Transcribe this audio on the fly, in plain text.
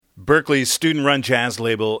Berklee's student-run jazz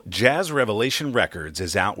label, Jazz Revelation Records,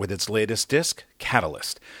 is out with its latest disc,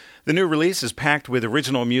 Catalyst. The new release is packed with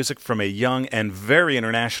original music from a young and very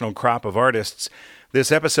international crop of artists. This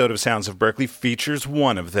episode of Sounds of Berklee features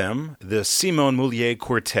one of them, the Simon Moullier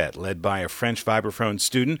Quartet, led by a French vibraphone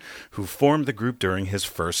student who formed the group during his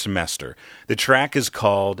first semester. The track is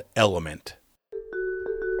called Element.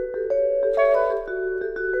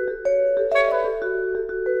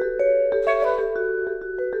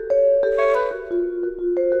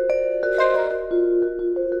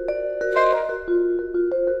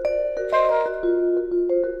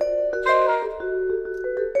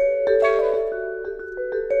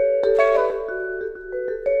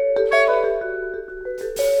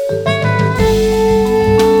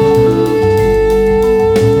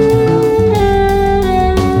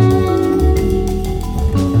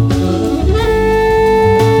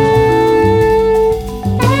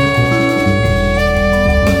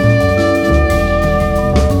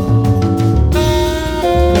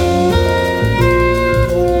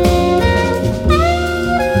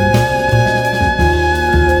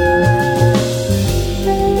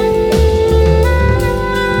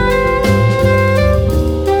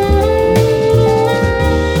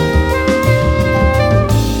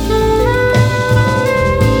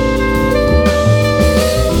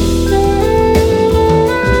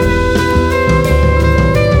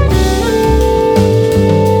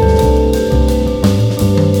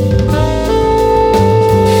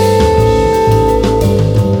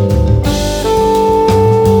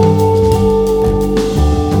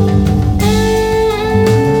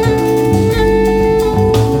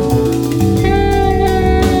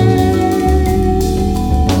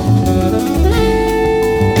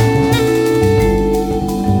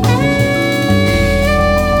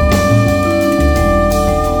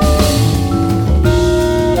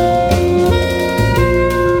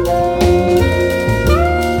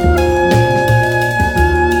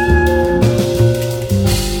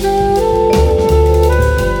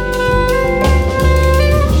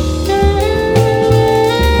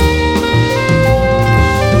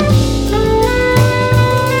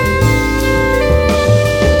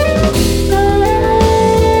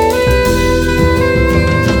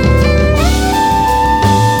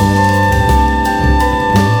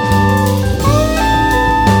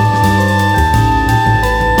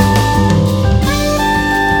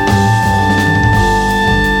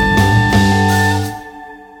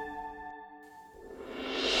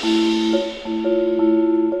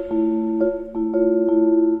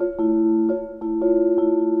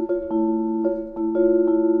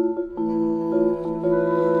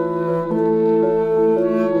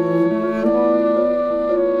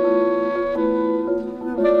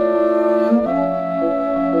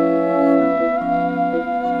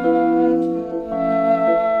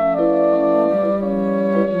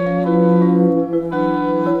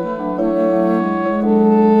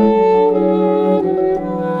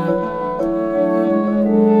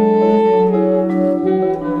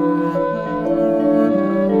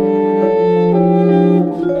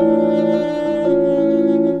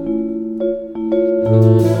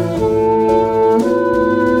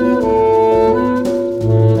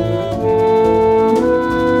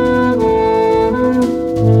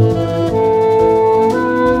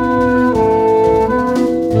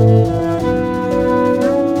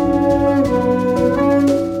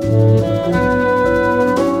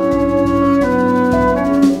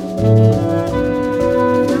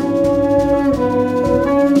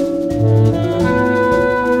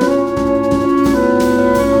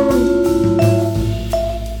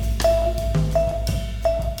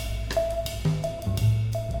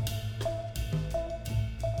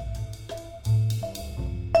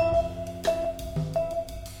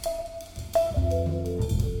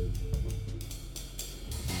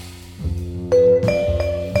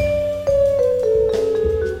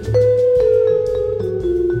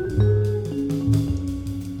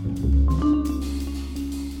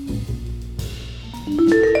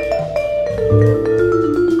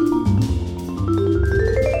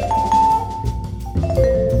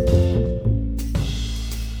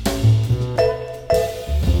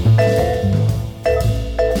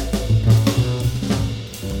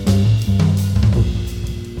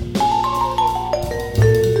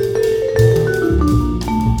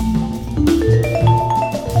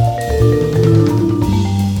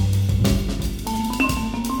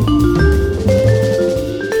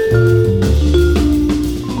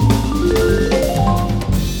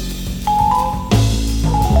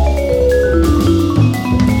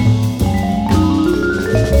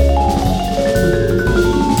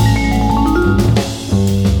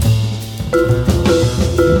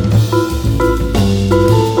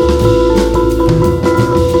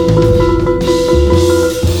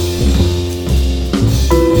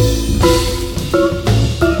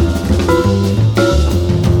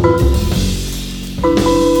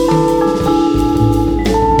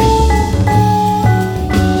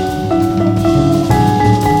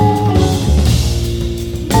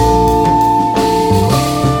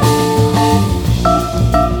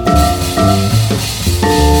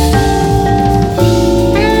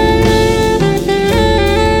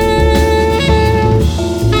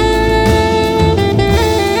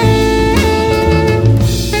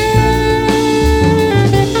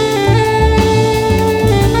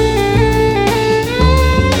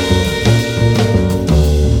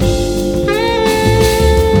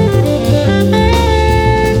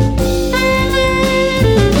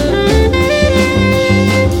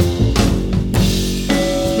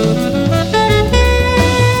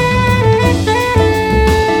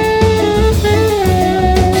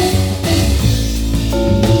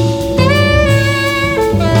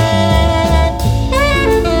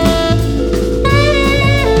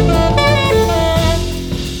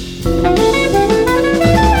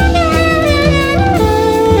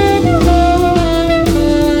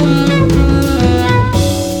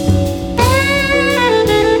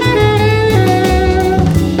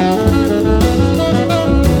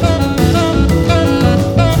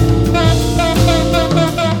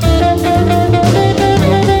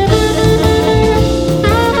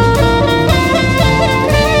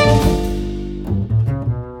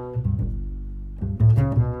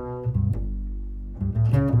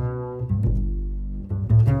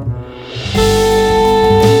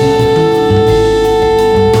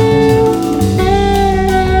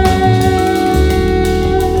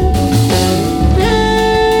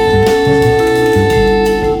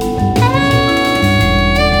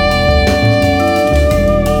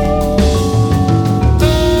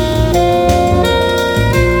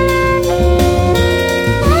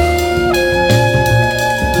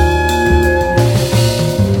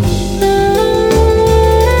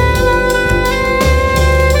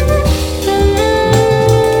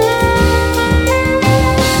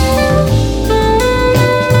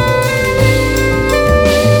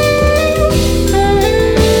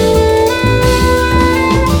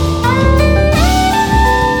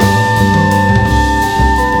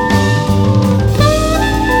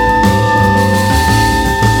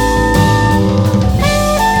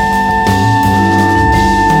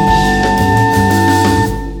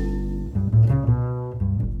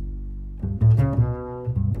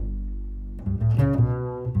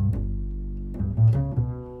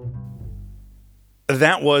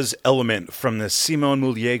 That was Element from the Simon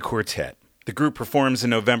Moullier Quartet. The group performs in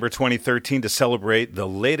November 2013 to celebrate the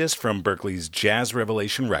latest from Berklee's Jazz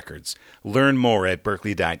Revelation Records. Learn more at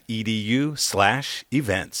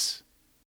berklee.edu/events.